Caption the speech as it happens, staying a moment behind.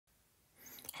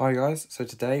Hi guys, so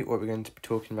today what we're going to be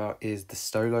talking about is the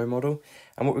Solow model,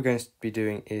 and what we're going to be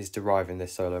doing is deriving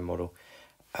this Solow model.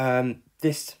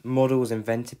 This model was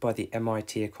invented by the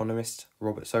MIT economist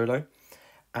Robert Solow,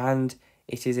 and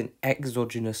it is an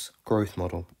exogenous growth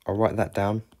model. I'll write that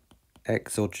down,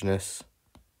 exogenous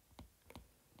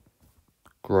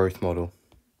growth model.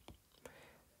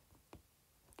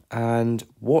 And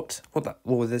well,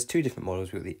 there's two different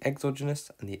models. We've got the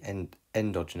exogenous and the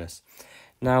endogenous.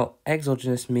 Now,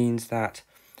 exogenous means that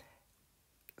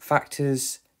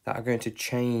factors that are going to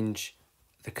change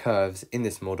the curves in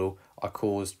this model are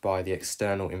caused by the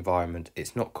external environment.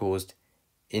 It's not caused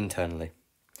internally.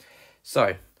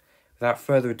 So, without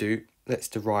further ado, let's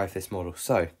derive this model.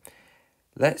 So,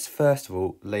 let's first of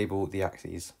all label the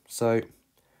axes. So,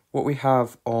 what we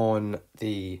have on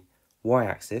the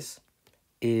y-axis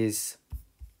is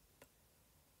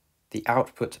the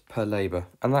output per labour,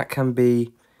 and that can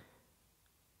be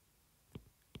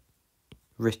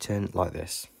written like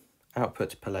this,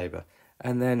 output per labour.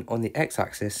 And then on the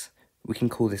x-axis we can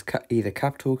call this either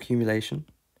capital accumulation,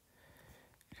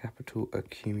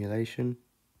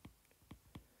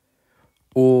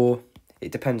 or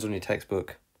it depends on your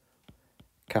textbook,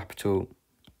 capital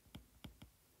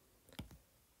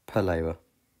per labour,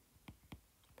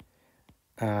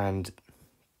 and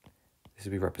this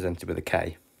will be represented with a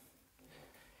K.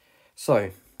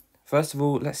 So first of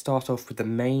all, let's start off with the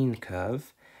main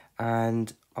curve,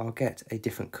 and I'll get a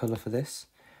different colour for this.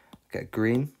 I'll get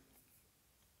green.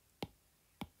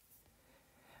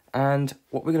 And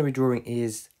what we're going to be drawing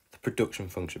is the production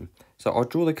function. So I'll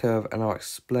draw the curve and I'll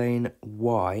explain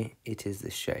why it is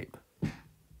this shape.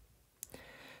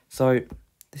 So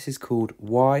this is called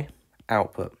Y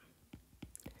output.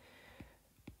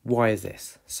 Why is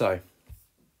this? So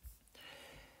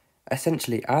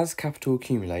essentially, as capital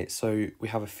accumulates, so we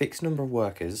have a fixed number of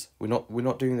workers. We're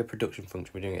not doing the production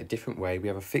function, we're doing it a different way. We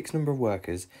have a fixed number of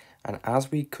workers, and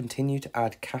as we continue to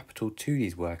add capital to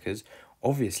these workers,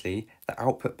 obviously the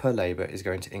output per labour is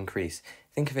going to increase.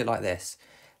 Think of it like this.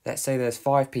 Let's say there's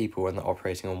 5 people and they're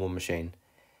operating on one machine.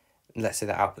 Let's say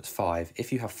the output's 5.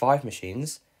 If you have 5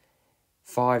 machines,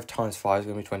 5 times 5 is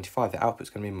going to be 25. The output's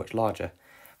going to be much larger.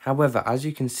 However, as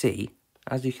you can see,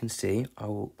 I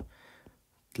will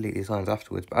delete these lines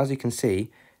afterwards, but as you can see,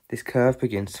 this curve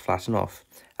begins to flatten off.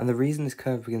 And the reason this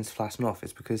curve begins to flatten off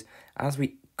is because as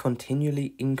we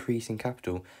continually increase in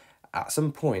capital, at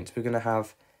some point we're going to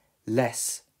have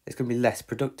less, it's going to be less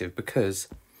productive, because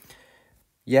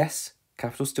yes,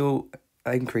 capital's still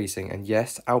increasing, and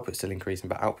yes, output's still increasing,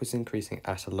 but output's increasing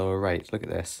at a lower rate. Look at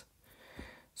this.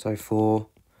 So for,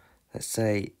 let's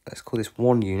call this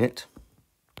 1 unit,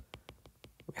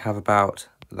 we have about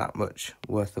that much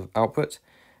worth of output.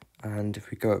 And if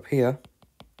we go up here,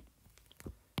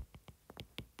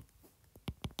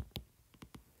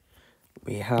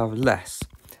 we have less.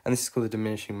 And this is called the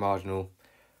diminishing marginal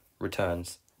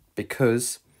returns,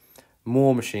 because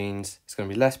more machines, it's going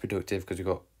to be less productive because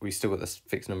we still got this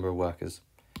fixed number of workers.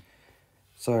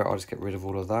 So I'll just get rid of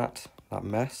all of that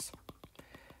mess.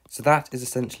 So that is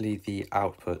essentially the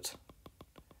output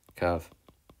curve.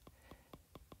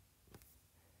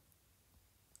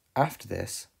 After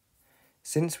this,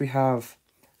 since we have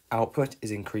output is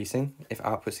increasing, if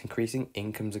output's increasing,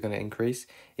 incomes are going to increase.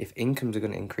 If incomes are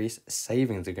going to increase,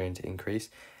 savings are going to increase.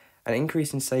 An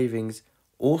increase in savings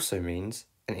also means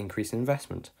an increase in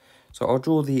investment. So I'll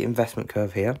draw the investment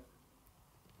curve here,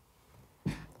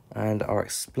 and I'll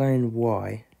explain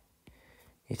why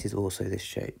it is also this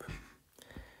shape.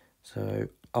 So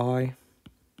I,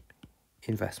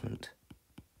 investment.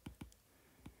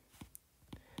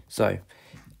 So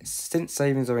since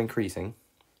savings are increasing,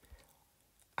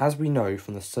 as we know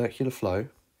from the circular flow,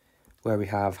 where we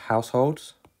have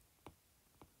households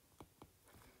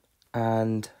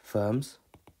and firms,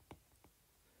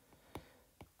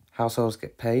 households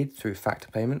get paid through factor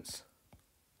payments,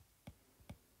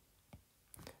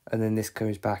 and then this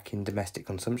goes back in domestic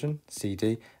consumption,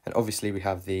 CD, and obviously we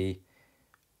have the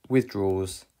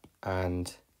withdrawals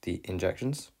and the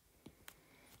injections.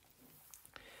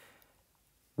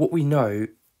 What we know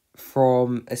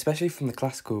from, especially from the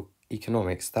classical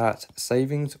economics, that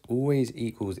savings always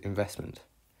equals investment.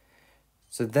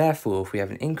 So therefore, if we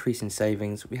have an increase in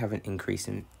savings, we have an increase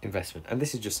in investment. And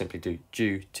this is just simply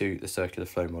due to the circular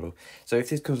flow model. So if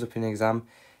this comes up in an exam,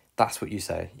 that's what you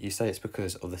say. You say it's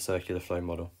because of the circular flow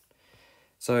model.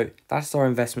 So that's our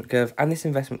investment curve, and this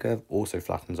investment curve also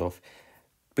flattens off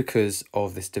because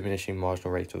of this diminishing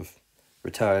marginal rate of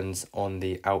returns on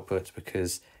the output,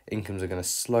 because incomes are going to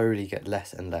slowly get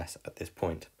less and less at this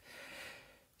point.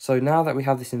 So now that we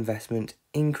have this investment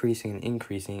increasing and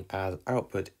increasing as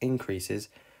output increases,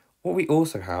 What we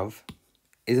also have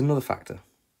is another factor.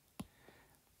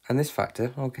 And this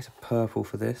factor, I'll get a purple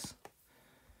for this.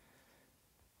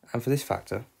 And for this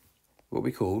factor, what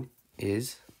we call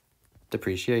is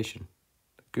depreciation.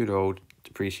 Good old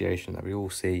depreciation that we all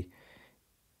see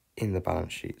in the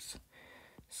balance sheets.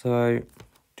 So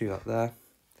do that there.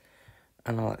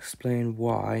 And I'll explain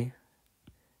why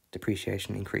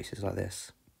depreciation increases like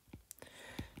this.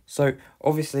 So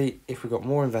obviously, if we've got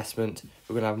more investment,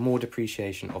 we're going to have more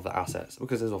depreciation of the assets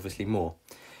because there's obviously more.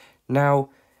 Now,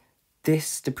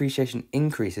 this depreciation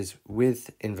increases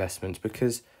with investment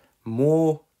because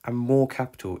more and more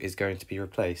capital is going to be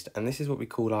replaced. And this is what we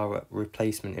call our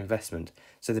replacement investment.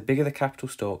 So the bigger the capital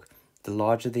stock, the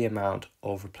larger the amount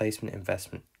of replacement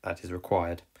investment that is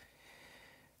required.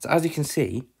 So as you can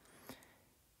see,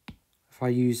 if I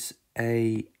use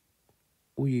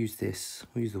we'll use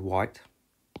the white.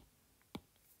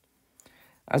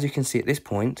 As you can see at this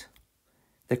point,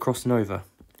 they're crossing over.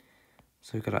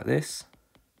 So we go like this,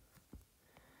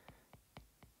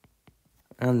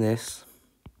 and this.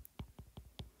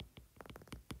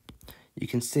 You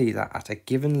can see that at a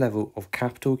given level of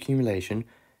capital accumulation,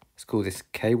 let's call this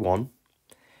K1,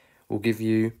 will give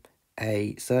you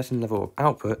a certain level of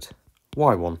output,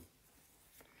 Y1.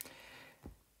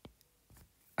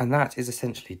 And that is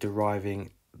essentially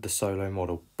deriving the Solow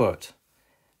model. But,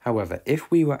 however,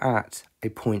 if we were at a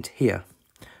point here,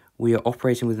 we are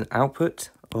operating with an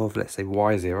output of, let's say,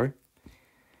 Y0,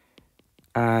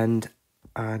 and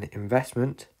an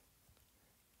investment,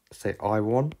 say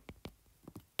I1,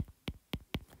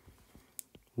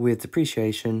 with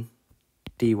depreciation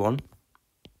D1.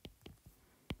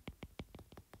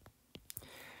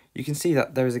 You can see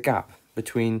that there is a gap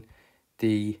between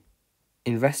the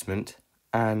investment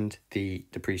and the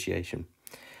depreciation.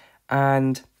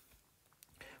 And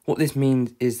what this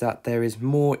means is that there is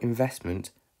more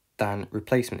investment than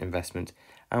replacement investment.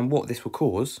 And what this will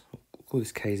cause, we'll call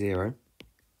this K0,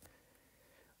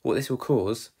 what this will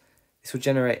cause, this will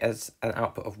generate as an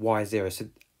output of Y0. So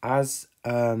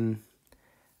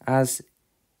as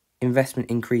investment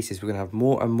increases, we're going to have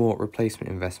more and more replacement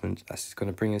investment. That's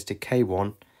going to bring us to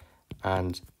K1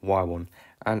 and Y1.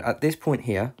 And at this point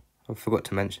here, I forgot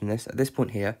to mention this, at this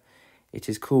point here, it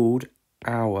is called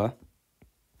our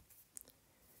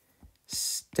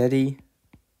steady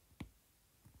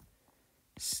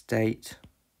state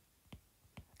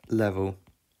level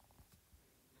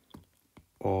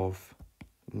of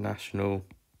national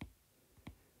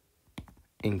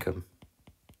income.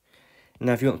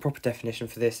 Now, if you want the proper definition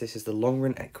for this, this is the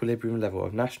long-run equilibrium level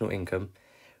of national income,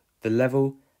 the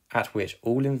level at which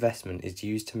all investment is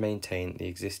used to maintain the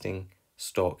existing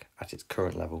stock at its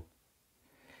current level.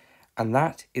 And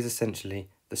that is essentially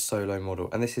the Solow model.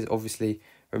 And this is obviously,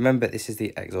 remember, this is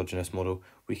the exogenous model.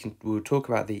 We'll talk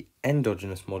about the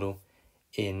endogenous model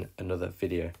in another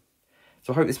video.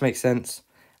 So I hope this makes sense,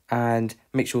 and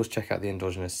make sure to check out the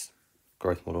endogenous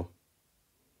growth model.